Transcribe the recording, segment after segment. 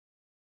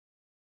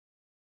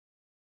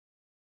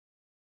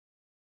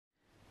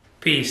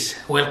Peace.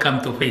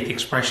 Welcome to Faith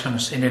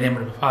Expressions in the name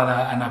of the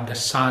Father, and of the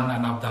Son,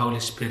 and of the Holy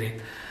Spirit.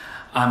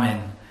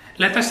 Amen.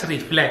 Let us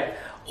reflect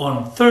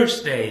on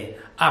Thursday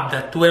of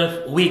the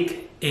 12th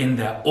week in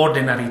the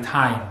ordinary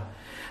time.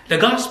 The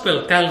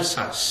Gospel tells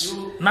us,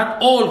 not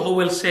all who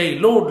will say,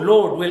 Lord,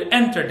 Lord, will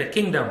enter the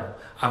kingdom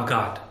of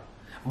God,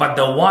 but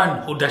the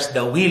one who does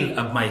the will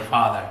of my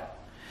Father.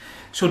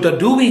 So the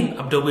doing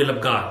of the will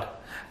of God,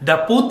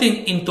 the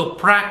putting into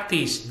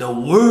practice the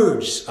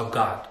words of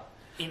God.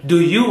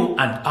 Do you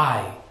and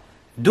I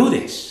do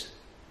this?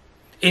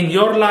 In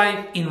your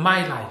life, in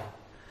my life,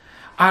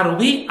 are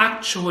we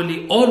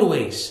actually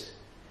always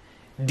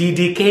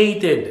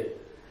dedicated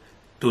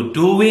to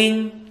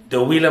doing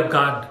the will of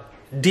God,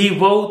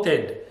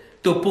 devoted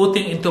to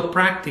putting into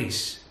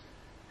practice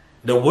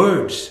the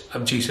words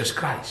of Jesus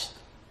Christ?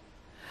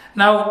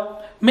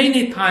 Now,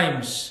 many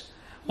times,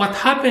 what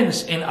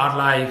happens in our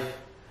life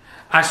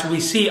as we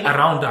see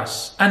around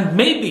us, and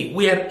maybe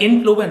we are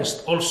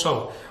influenced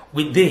also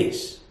with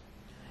this,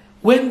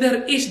 when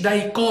there is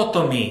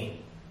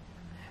dichotomy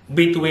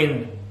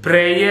between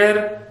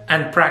prayer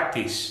and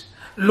practice.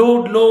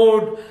 Lord,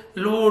 Lord,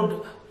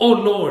 Lord, oh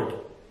Lord,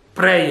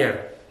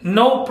 prayer,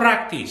 no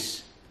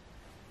practice,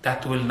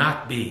 that will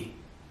not be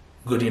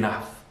good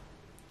enough.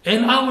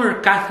 In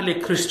our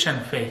Catholic Christian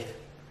faith,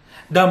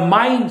 the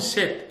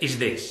mindset is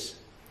this: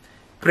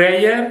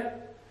 prayer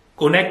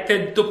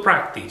connected to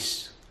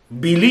practice,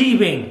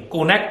 believing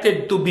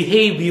connected to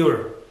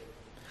behavior,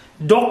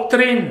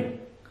 doctrine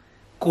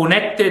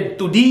connected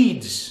to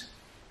deeds,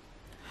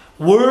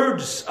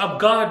 words of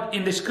God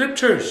in the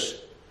scriptures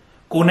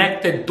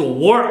connected to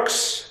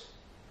works,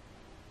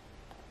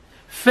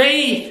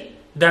 faith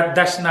that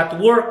does not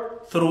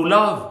work through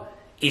love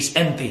is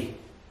empty.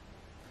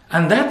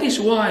 And that is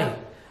why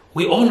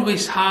we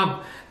always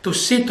have to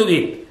see to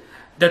it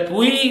that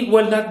we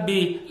will not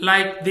be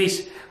like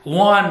this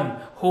one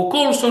who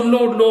calls on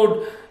Lord,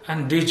 Lord,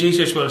 and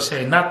Jesus will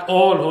say, not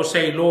all who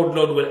say, Lord,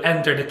 Lord, will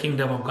enter the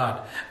kingdom of God,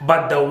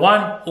 but the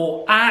one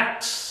who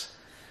acts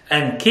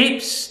and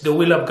keeps the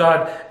will of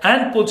God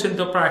and puts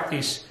into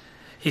practice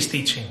His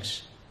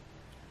teachings.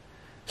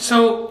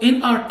 So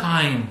in our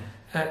time,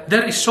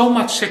 there is so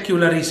much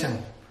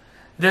secularism.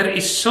 There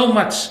is so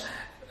much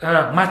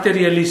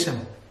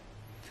materialism.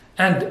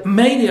 And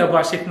many of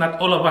us, if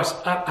not all of us,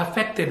 are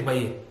affected by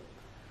it.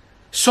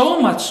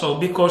 So much so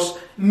because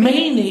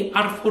many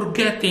are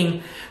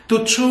forgetting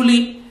to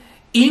truly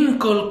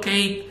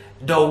inculcate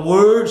the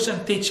words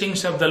and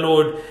teachings of the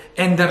Lord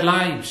in their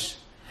lives.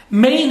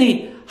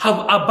 Many have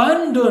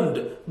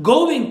abandoned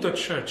going to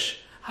church.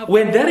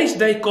 When there is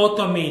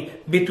dichotomy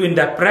between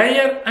the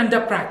prayer and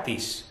the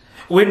practice,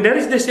 when there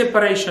is the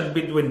separation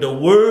between the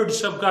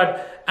words of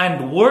God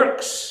and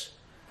works,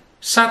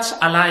 such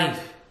a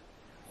life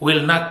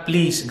will not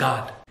please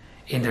God.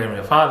 In the name of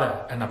the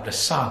Father, and of the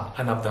Son,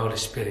 and of the Holy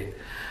Spirit.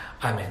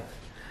 Amen.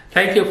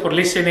 Thank you for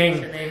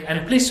listening,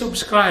 and please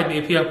subscribe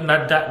if you have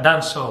not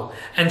done so,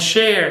 and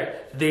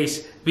share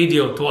this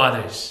video to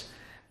others.